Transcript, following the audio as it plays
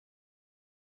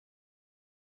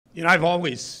You know, I've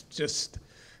always just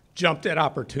jumped at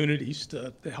opportunities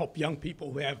to help young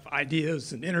people who have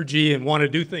ideas and energy and want to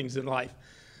do things in life,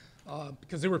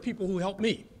 because there were people who helped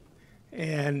me.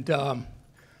 And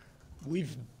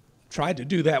we've tried to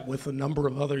do that with a number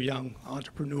of other young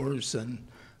entrepreneurs, and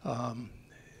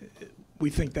we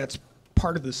think that's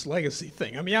part of this legacy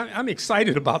thing. I mean, I'm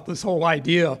excited about this whole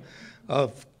idea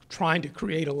of trying to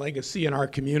create a legacy in our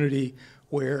community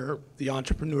where the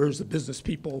entrepreneurs, the business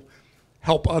people,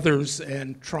 help others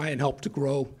and try and help to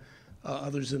grow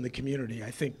others in the community. I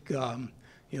think,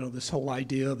 you know, this whole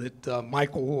idea that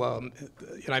Michael,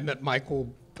 and I met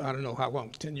Michael, I don't know how long,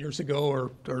 10 years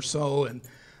ago or so, and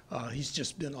he's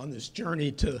just been on this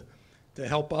journey to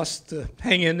help us to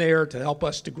hang in there, to help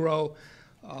us to grow.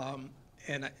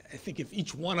 And I think if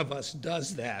each one of us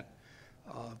does that,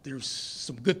 there's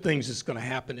some good things that's going to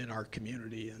happen in our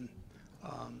community. And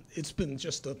it's been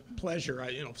just a pleasure.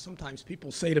 You know, sometimes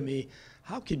people say to me,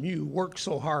 how can you work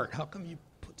so hard? How come you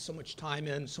put so much time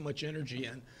in, so much energy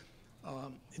in?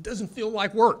 It doesn't feel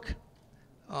like work.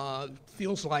 It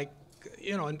feels like,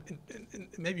 you know, and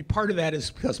maybe part of that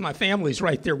is because my family's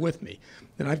right there with me.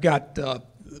 And I've got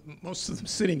most of them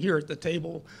sitting here at the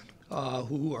table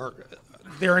who are,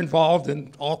 they're involved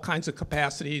in all kinds of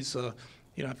capacities.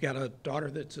 You know, I've got a daughter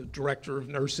that's a director of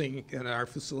nursing in our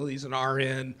facilities, an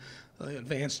RN,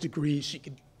 advanced degree. She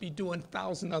could be doing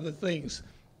 1,000 other things,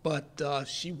 but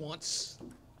she wants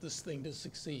this thing to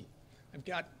succeed. I've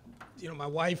got, you know, my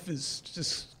wife is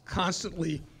just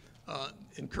constantly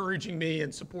encouraging me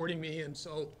and supporting me, and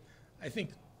so I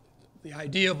think the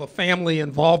idea of a family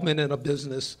involvement in a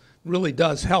business really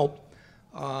does help.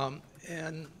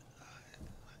 And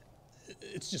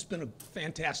it's just been a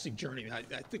fantastic journey. I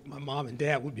think my mom and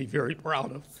dad would be very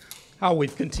proud of how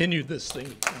we've continued this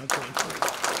thing going forward.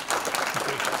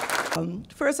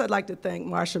 First, I'd like to thank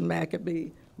Marsha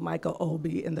McAbee, Michael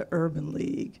Obie, and the Urban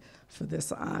League for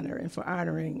this honor and for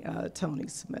honoring Tony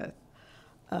Smith.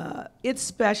 It's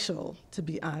special to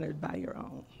be honored by your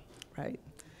own, right?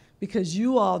 Because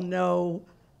you all know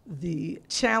the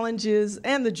challenges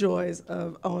and the joys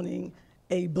of owning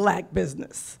a black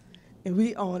business. And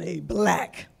we own a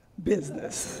black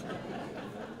business.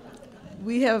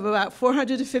 We have about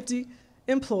 450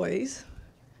 employees,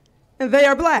 and they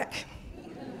are black.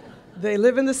 They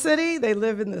live in the city, they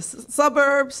live in the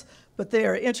suburbs, but they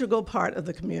are an integral part of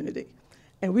the community.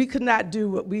 And we could not do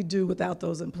what we do without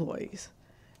those employees.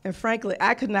 And frankly,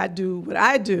 I could not do what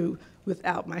I do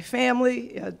without my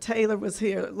family. Taylor was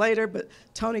here later, but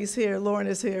Tony's here, Lauren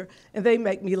is here, and they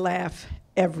make me laugh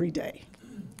every day.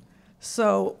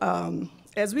 So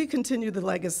as we continue the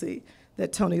legacy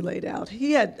that Tony laid out,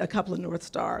 he had a couple of North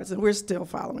Stars, and we're still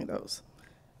following those.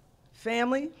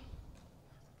 Family,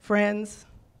 friends,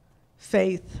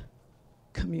 faith,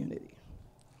 community.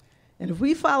 And if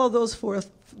we follow those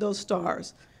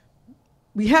stars,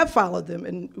 we have followed them,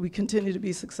 and we continue to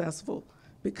be successful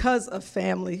because of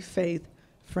family, faith,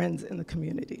 friends, and the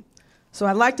community. So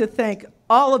I'd like to thank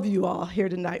all of you all here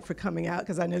tonight for coming out,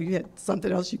 because I know you had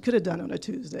something else you could have done on a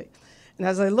Tuesday. And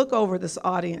as I look over this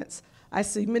audience, I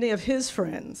see many of his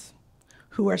friends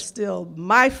who are still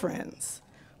my friends,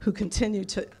 who continue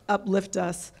to uplift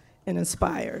us and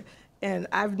inspire. And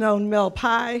I've known Mel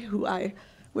Pye,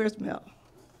 where's Mel?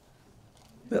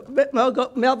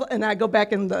 Mel and I go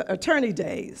back in the attorney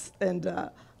days, and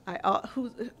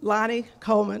Lonnie,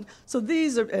 Coleman. So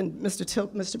these are, and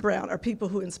Mr. Brown, are people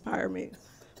who inspire me.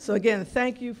 So again,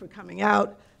 thank you for coming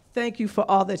out. Thank you for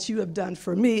all that you have done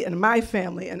for me and my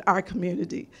family and our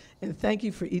community. And thank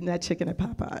you for eating that chicken at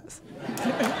Popeyes.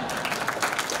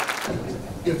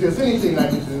 If there's anything I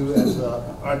can do as an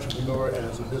entrepreneur and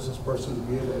as a business person to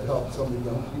be able to help some of the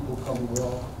young people coming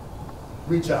along,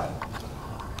 reach out.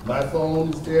 My phone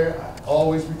is there. I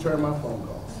always return my phone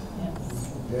calls.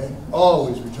 Yes. Okay?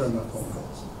 Always return my phone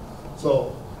calls.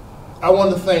 So I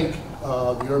want to thank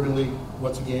the Urban League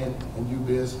once again and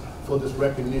UBIZ for this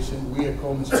recognition. We at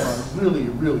Coleman's Farm really,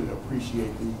 really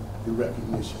appreciate the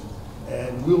recognition.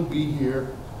 And we'll be here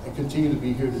and continue to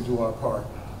be here to do our part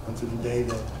until the day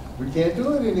that we can't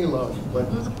do it any longer. But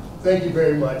thank you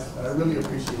very much. I really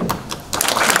appreciate it.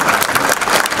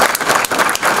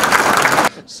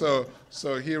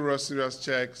 So he wrote serious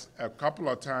checks a couple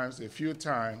of times, a few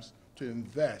times, to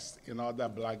invest in other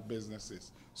black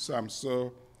businesses. So I'm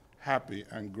so happy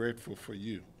and grateful for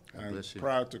you. And I'm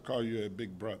proud to call you a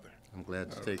big brother. I'm glad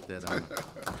to take that on.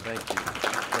 Thank you.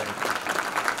 Thank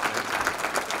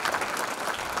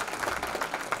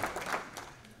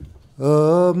you.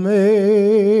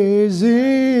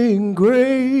 Amazing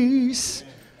grace,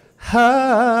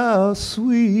 how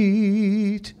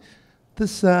sweet the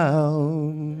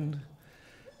sound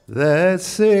that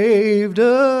saved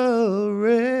a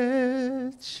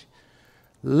wretch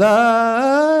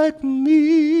like me.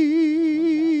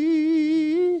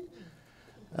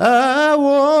 I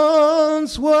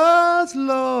once was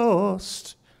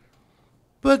lost,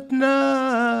 but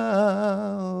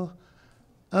now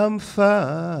I'm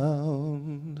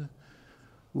found.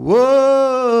 Was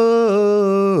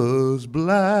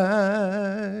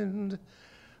blind,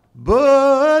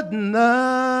 but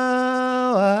now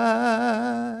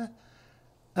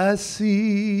I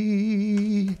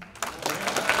see.